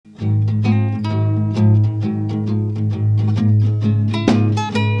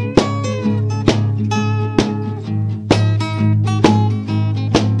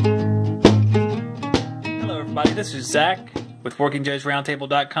this is Zach with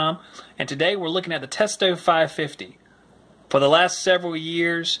WorkingJoesRoundtable.com, and today we're looking at the Testo 550. For the last several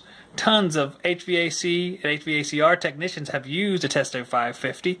years, tons of HVAC and HVACR technicians have used the Testo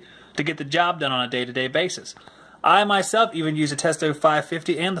 550 to get the job done on a day-to-day basis. I myself even use the Testo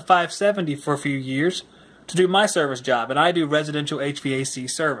 550 and the 570 for a few years to do my service job, and I do residential HVAC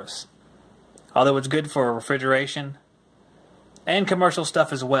service. Although it's good for refrigeration and commercial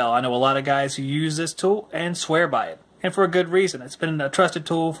stuff as well. I know a lot of guys who use this tool and swear by it, and for a good reason. It's been a trusted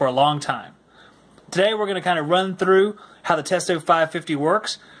tool for a long time. Today we're going to kind of run through how the Testo 550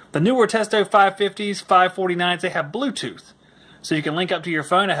 works. The newer Testo 550s, 549s, they have Bluetooth. So you can link up to your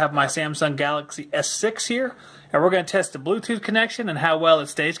phone. I have my Samsung Galaxy S6 here, and we're going to test the Bluetooth connection and how well it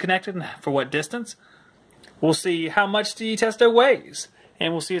stays connected and for what distance. We'll see how much the Testo weighs,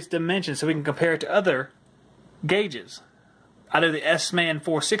 and we'll see its dimensions so we can compare it to other gauges. I know the S-Man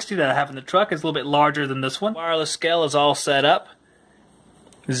 460 that I have in the truck is a little bit larger than this one. Wireless scale is all set up.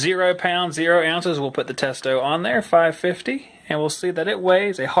 0 pounds, 0 ounces. We'll put the Testo on there, 550, and we'll see that it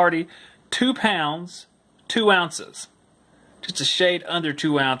weighs a hearty 2 pounds, 2 ounces. Just a shade under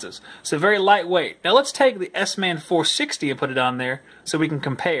 2 ounces. So very lightweight. Now let's take the S-Man 460 and put it on there so we can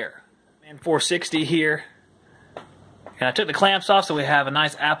compare. S-Man 460 here. And I took the clamps off so we have a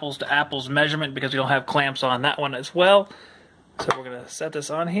nice apples to apples measurement because we don't have clamps on that one as well. So we're going to set this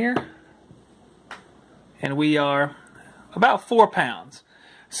on here. And we are about 4 pounds.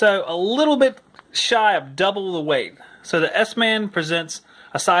 So a little bit shy of double the weight. So the S-Man presents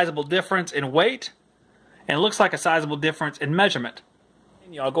a sizable difference in weight. And it looks like a sizable difference in measurement.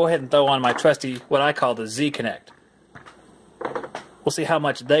 And I'll go ahead and throw on my trusty, what I call the Z-Connect. We'll see how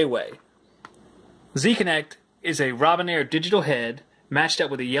much they weigh. Z-Connect is a Robinair digital head matched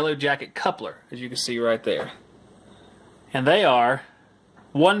up with a yellow jacket coupler, as you can see right there. And they are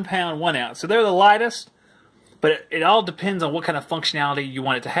 1 pound, 1 ounce. So they're the lightest, but it all depends on what kind of functionality you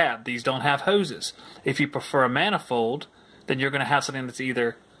want it to have. These don't have hoses. If you prefer a manifold, then you're going to have something that's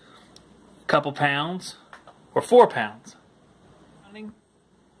either a couple pounds or 4 pounds.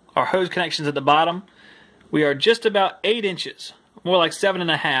 Our hose connections at the bottom, we are just about 8 inches, more like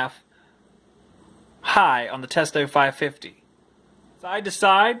 7.5 high on the Testo 550. Side to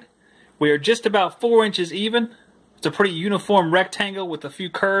side, we are just about 4 inches even. It's a pretty uniform rectangle with a few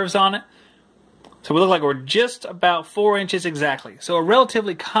curves on it. So we look like we're just about 4 inches exactly. So a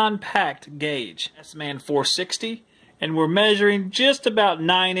relatively compact gauge. S-Man 460. And we're measuring just about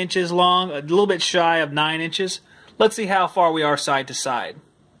 9 inches long, a little bit shy of 9 inches. Let's see how far we are side to side.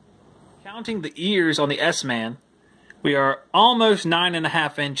 Counting the ears on the S-Man, we are almost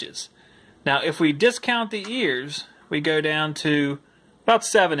 9.5 inches. Now if we discount the ears, we go down to about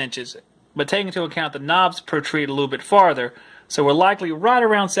 7 inches. But taking into account the knobs protrude a little bit farther, so we're likely right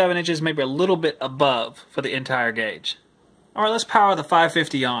around 7 inches, maybe a little bit above for the entire gauge. Alright, let's power the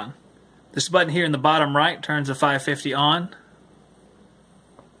 550 on. This button here in the bottom right turns the 550 on.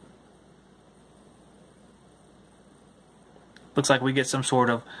 Looks like we get some sort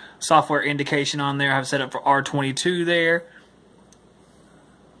of software indication on there. I have set up for R22 there.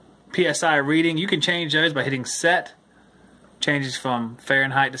 PSI reading, you can change those by hitting set. Changes from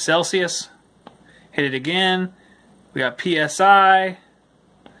Fahrenheit to Celsius. Hit it again. We got PSI.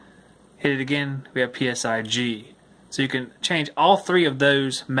 Hit it again. We have PSI-G. So you can change all 3 of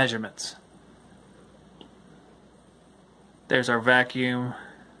those measurements. There's our vacuum.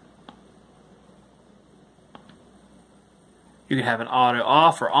 You can have an auto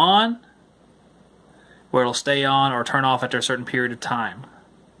off or on, where it'll stay on or turn off after a certain period of time.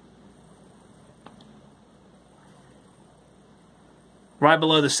 Right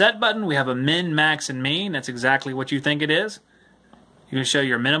below the set button, we have a min, max, and mean. That's exactly what you think it is. You can show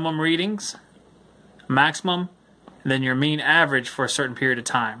your minimum readings, maximum, and then your mean average for a certain period of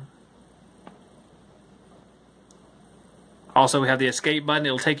time. Also, we have the escape button.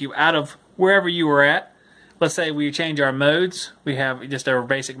 It'll take you out of wherever you were at. Let's say we change our modes. We have just our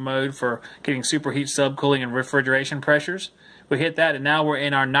basic mode for getting superheat, subcooling, and refrigeration pressures. We hit that, and now we're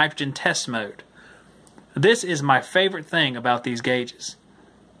in our nitrogen test mode. This is my favorite thing about these gauges.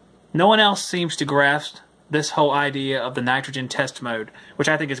 No one else seems to grasp this whole idea of the nitrogen test mode, which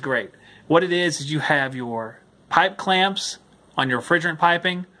I think is great. What it is you have your pipe clamps on your refrigerant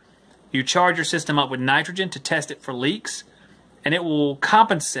piping. You charge your system up with nitrogen to test it for leaks, and it will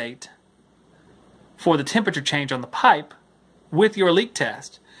compensate for the temperature change on the pipe with your leak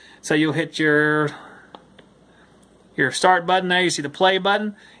test. So you'll hit your start button there, you see the play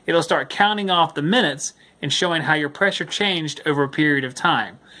button, it'll start counting off the minutes and showing how your pressure changed over a period of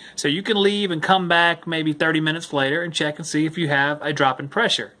time. So you can leave and come back maybe 30 minutes later and check and see if you have a drop in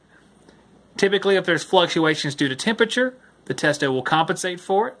pressure. Typically, if there's fluctuations due to temperature, the Testo will compensate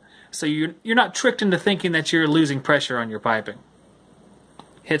for it. So you're not tricked into thinking that you're losing pressure on your piping.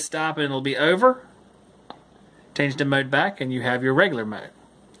 Hit stop and it'll be over. Change the mode back and you have your regular mode.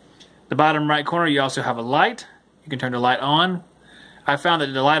 The bottom right corner, you also have a light. You can turn the light on. I found that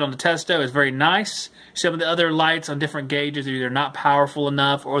the light on the Testo is very nice. Some of the other lights on different gauges are either not powerful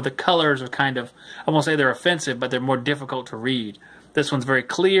enough or the colors are kind of, I won't say they're offensive, but they're more difficult to read. This one's very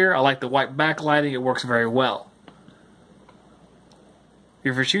clear. I like the white backlighting. It works very well.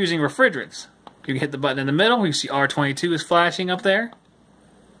 If you're choosing refrigerants, you can hit the button in the middle. You see R22 is flashing up there.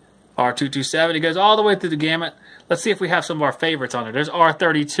 R227, it goes all the way through the gamut. Let's see if we have some of our favorites on it. There's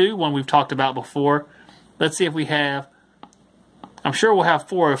R32, one we've talked about before. Let's see if we have, I'm sure we'll have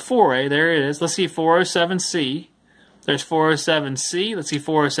 404A. There it is. Let's see 407C. There's 407C. Let's see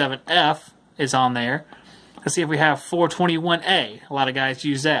 407F is on there. Let's see if we have 421A. A lot of guys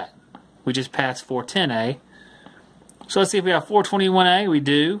use that. We just passed 410A. So let's see if we have 421A. We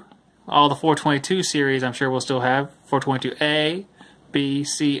do. All the 422 series I'm sure we'll still have. 422A, B,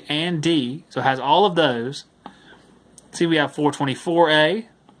 C, and D. So it has all of those. Let's see if we have 424A,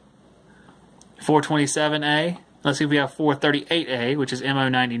 427A. Let's see if we have 438A, which is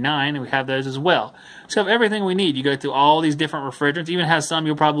MO99, and we have those as well. So we have everything we need. You go through all these different refrigerants. Even has some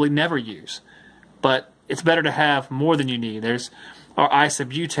you'll probably never use. But it's better to have more than you need. There's our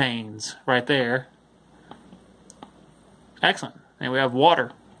isobutanes right there. Excellent. And we have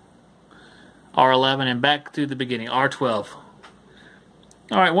water. R11 and back to the beginning, R12.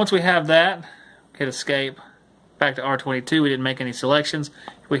 Alright, once we have that, hit escape. Back to R22, we didn't make any selections.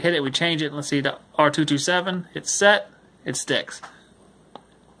 If we hit it, we change it. Let's see, to R227, it's set, it sticks.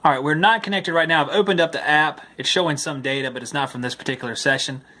 Alright, we're not connected right now. I've opened up the app. It's showing some data, but it's not from this particular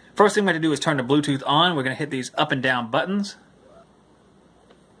session. First thing we're going to do is turn the Bluetooth on. We're going to hit these up and down buttons.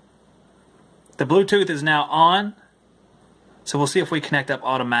 The Bluetooth is now on. So we'll see if we connect up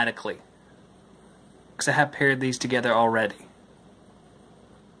automatically, because I have paired these together already.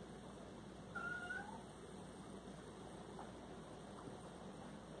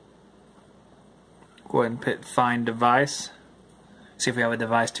 Go ahead and hit Find Device. See if we have a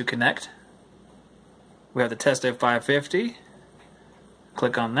device to connect. We have the Testo 550.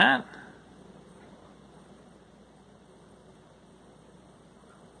 Click on that.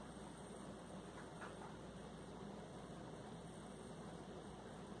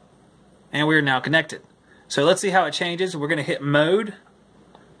 And we are now connected. So let's see how it changes. We're going to hit mode.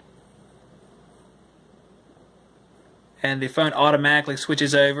 And the phone automatically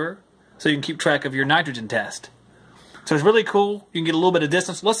switches over so you can keep track of your nitrogen test. So it's really cool. You can get a little bit of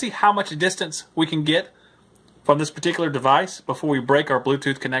distance. Let's see how much distance we can get from this particular device before we break our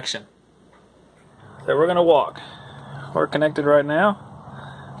Bluetooth connection. So we're going to walk. We're connected right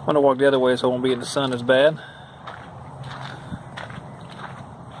now. I'm going to walk the other way so I won't be in the sun as bad.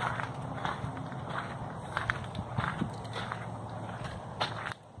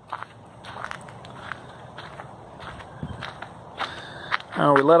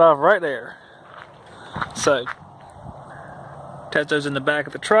 Oh, we let off right there. So, Testo's in the back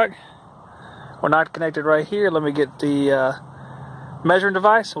of the truck. We're not connected right here. Let me get the measuring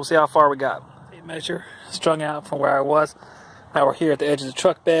device. We'll see how far we got. Tape measure strung out from where I was. Now we're here at the edge of the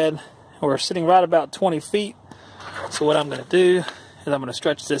truck bed. We're sitting right about 20 feet. So what I'm going to do is I'm going to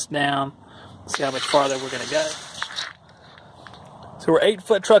stretch this down. See how much farther we're going to go. So we're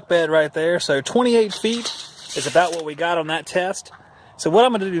 8-foot truck bed right there. So 28 feet is about what we got on that test. So what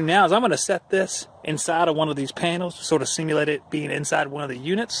I'm going to do now is I'm going to set this inside of one of these panels to sort of simulate it being inside one of the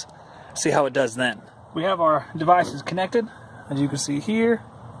units. See how it does then. We have our devices connected, as you can see here.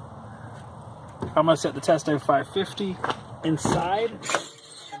 I'm going to set the Testo 550 inside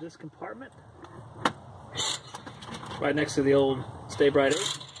of this compartment, right next to the old Stay Bright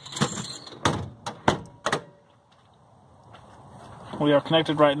 8. We are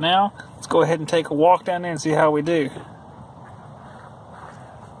connected right now. Let's go ahead and take a walk down there and see how we do.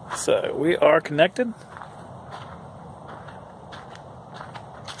 So we are connected.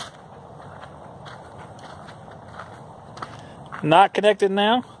 Not connected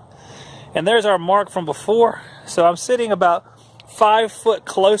now. And there's our mark from before. So I'm sitting about 5 foot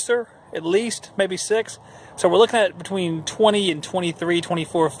closer, at least, maybe 6. So we're looking at between 20 and 23,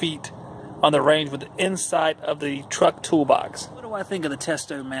 24 feet on the range with the inside of the truck toolbox. What do I think of the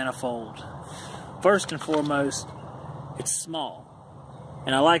Testo manifold? First and foremost, it's small.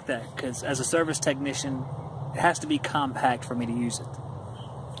 And I like that, because as a service technician, it has to be compact for me to use it.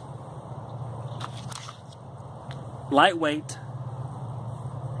 Lightweight.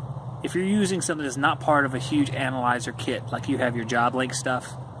 If you're using something that's not part of a huge analyzer kit, like you have your JobLink stuff,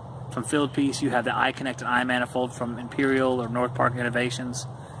 from Fieldpiece, you have the iConnect and iManifold from Imperial or North Park Innovations.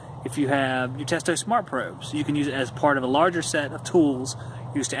 If you have your Testo Smart Probes, you can use it as part of a larger set of tools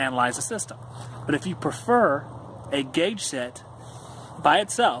used to analyze the system. But if you prefer a gauge set by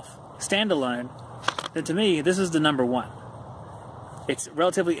itself, standalone, then to me, this is the number one. It's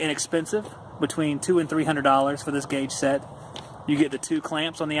relatively inexpensive, between $200 and $300 for this gauge set. You get the 2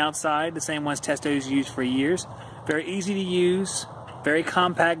 clamps on the outside, the same ones Testo's used for years. Very easy to use, very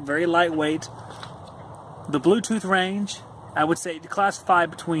compact, very lightweight. The Bluetooth range, I would say to classify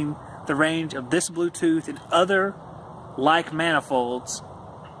between the range of this Bluetooth and other like manifolds,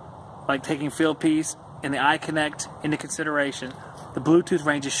 like taking Fieldpiece and the iConnect into consideration, the Bluetooth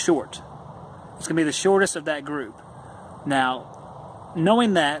range is short. It's going to be the shortest of that group. Now,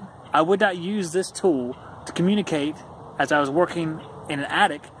 knowing that, I would not use this tool to communicate as I was working in an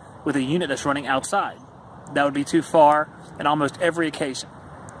attic with a unit that's running outside. That would be too far in almost every occasion.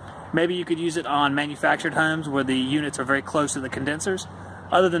 Maybe you could use it on manufactured homes where the units are very close to the condensers.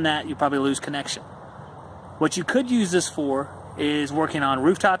 Other than that, you probably lose connection. What you could use this for is working on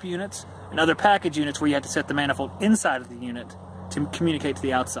rooftop units and other package units where you have to set the manifold inside of the unit to communicate to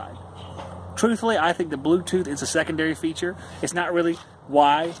the outside. Truthfully, I think the Bluetooth is a secondary feature. It's not really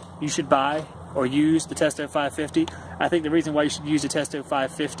why you should buy or use the Testo 550. I think the reason why you should use the Testo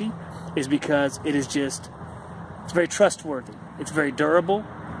 550 is because it is just, it's very trustworthy. It's very durable,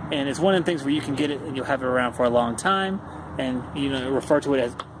 and it's one of the things where you can get it and you'll have it around for a long time, and refer to it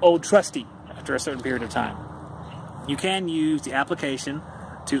as old trusty after a certain period of time. You can use the application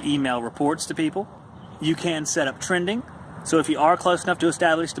to email reports to people. You can set up trending. So if you are close enough to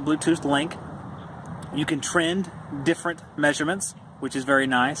establish the Bluetooth link, you can trend different measurements, which is very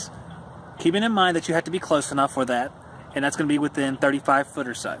nice. Keeping in mind that you have to be close enough for that, and that's going to be within 35 foot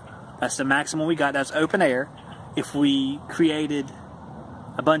or so. That's the maximum we got. That's open air. If we created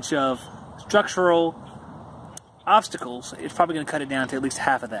a bunch of structural obstacles, it's probably going to cut it down to at least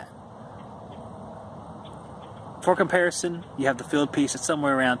half of that. For comparison, you have the Fieldpiece at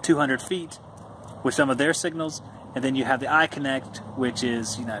somewhere around 200 feet with some of their signals, and then you have the iConnect, which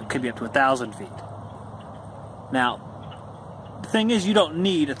is, could be up to 1,000 feet. Now, the thing is, you don't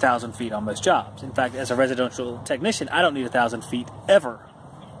need 1,000 feet on most jobs. In fact, as a residential technician, I don't need 1,000 feet ever.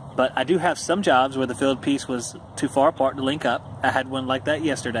 But I do have some jobs where the Fieldpiece was too far apart to link up. I had one like that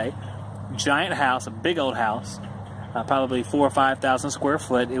yesterday. Giant house, a big old house, probably 4,000 or 5,000 square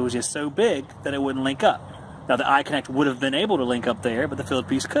foot. It was just so big that it wouldn't link up. Now, the iConnect would have been able to link up there, but the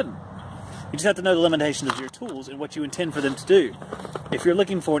Fieldpiece couldn't. You just have to know the limitations of your tools and what you intend for them to do. If you're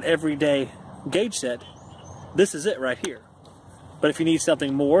looking for an everyday gauge set, this is it right here. But if you need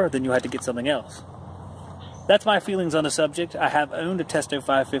something more, then you have to get something else. That's my feelings on the subject. I have owned a Testo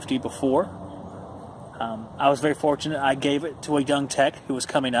 550 before. I was very fortunate. I gave it to a young tech who was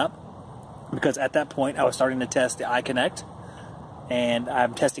coming up, because at that point I was starting to test the iConnect, and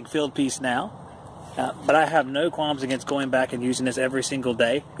I'm testing Fieldpiece now. But I have no qualms against going back and using this every single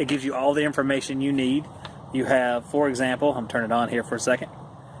day. It gives you all the information you need. You have, for example, I'm turning it on here for a second.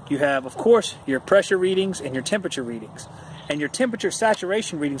 You have, of course, your pressure readings and your temperature readings. And your temperature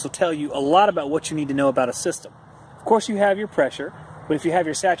saturation readings will tell you a lot about what you need to know about a system. Of course, you have your pressure, but if you have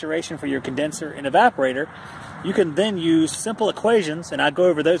your saturation for your condenser and evaporator, you can then use simple equations, and I go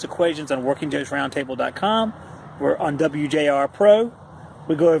over those equations on WorkingJoesRoundtable.com. We're on WJR Pro.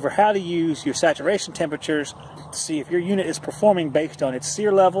 We go over how to use your saturation temperatures to see if your unit is performing based on its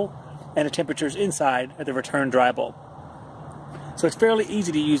SEER level and the temperatures inside of the return dry bulb. So it's fairly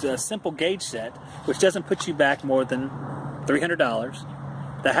easy to use a simple gauge set, which doesn't put you back more than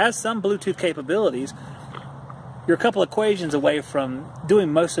 $300, that has some Bluetooth capabilities. You're a couple equations away from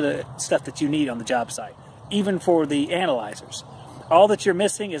doing most of the stuff that you need on the job site, even for the analyzers. All that you're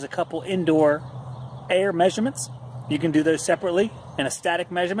missing is a couple indoor air measurements. You can do those separately in a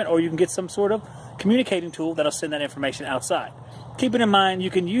static measurement, or you can get some sort of communicating tool that'll send that information outside. Keeping in mind, you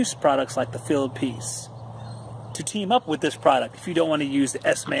can use products like the Fieldpiece to team up with this product. If you don't want to use the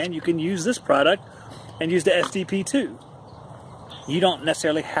S-Man, you can use this product and use the SDP2. You don't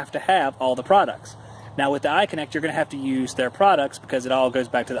necessarily have to have all the products. Now with the iConnect, you're going to have to use their products because it all goes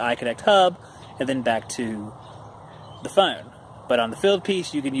back to the iConnect hub and then back to the phone. But on the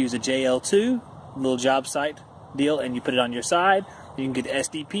Fieldpiece, you can use a JL2, little job site deal, and you put it on your side. You can get the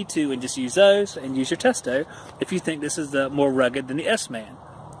SDP2 and just use those and use your Testo if you think this is more rugged than the S-Man.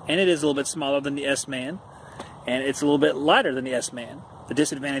 And it is a little bit smaller than the S-Man, and it's a little bit lighter than the S-Man. The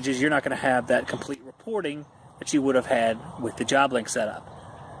disadvantage is you're not going to have that complete reporting that you would have had with the JobLink setup.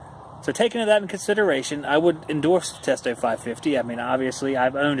 So taking that in consideration, I would endorse the Testo 550. I mean, obviously,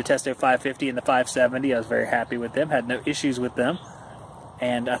 I've owned a Testo 550 and the 570. I was very happy with them, had no issues with them.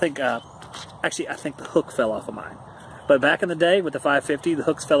 And I think, actually, I think the hook fell off of mine. But back in the day with the 550, the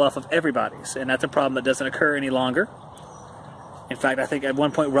hooks fell off of everybody's, and that's a problem that doesn't occur any longer. In fact, I think at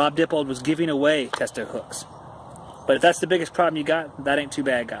one point Rob Dippold was giving away Testo hooks. But if that's the biggest problem you got, that ain't too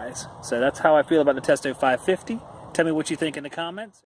bad, guys. So that's how I feel about the Testo 550. Tell me what you think in the comments.